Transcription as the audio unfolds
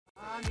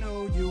I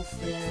know you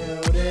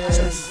feel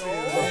this.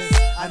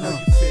 I know you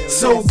feel this.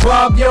 So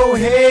bob your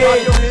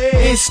head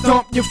and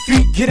stomp your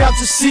feet. Get out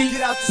your seat.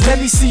 Let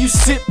me see you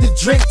sip the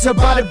drink to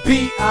by the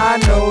beat. I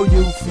know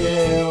you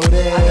feel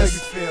this. I know you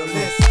feel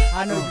this.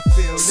 I know you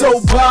feel this.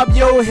 So bob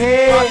your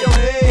head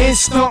and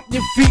stomp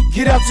your feet.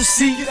 Get out your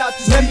seat.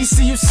 Let me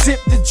see you sip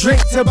the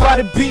drink to by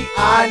the beat.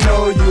 I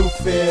know you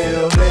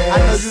feel this. I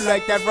know you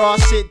like that raw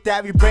shit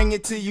that we bring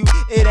it to you.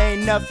 It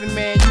ain't nothing,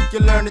 man. You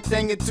can learn a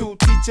thing or two.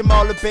 Teach them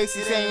all the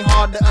basics. Ain't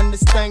hard to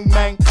understand,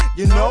 man.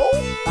 You know?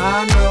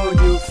 I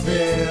know you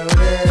feel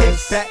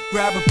this. Kick back,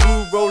 grab a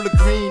blue, roll a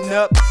green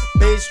up.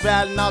 Bass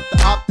rattling out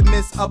the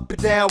Optimist, up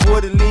and down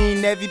with a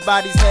lean.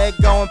 Everybody's head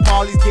going,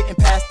 Paulie's getting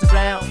passed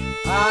around.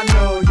 I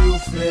know you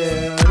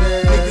feel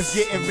this. Niggas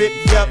getting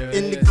ripped up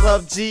in the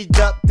club, G'd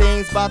up.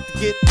 Things about to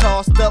get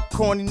tossed up.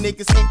 Corny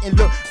niggas hating,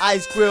 look,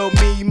 ice grill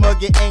me,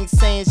 mugging, ain't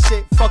saying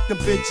shit. Fuck them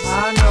bitches.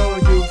 I know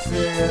you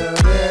feel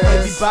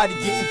this. Everybody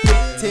getting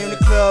fit, tearing the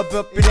club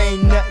up. It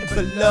ain't nothing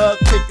but love.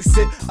 Take a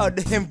sip of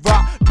the him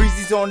rock.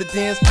 Breezy's on the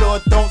dance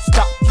floor, don't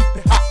stop, keep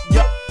it hot,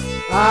 yup.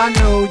 I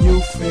know you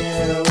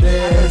feel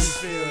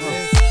this.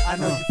 I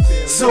know you feel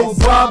this. So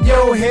bob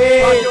your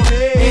head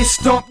and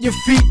stomp your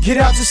feet. Get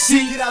out your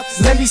seat.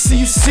 Let me see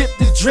you sip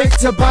the drink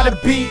to by the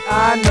beat.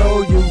 I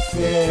know you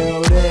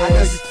feel this. I know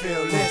you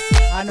feel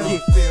this. I know you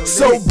feel this.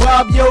 So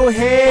bob your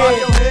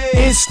head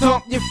and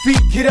stomp your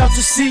feet. Get out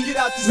your seat.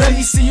 Let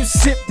me see you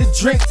sip the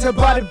drink to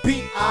by the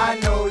beat. I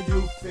know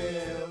you feel this.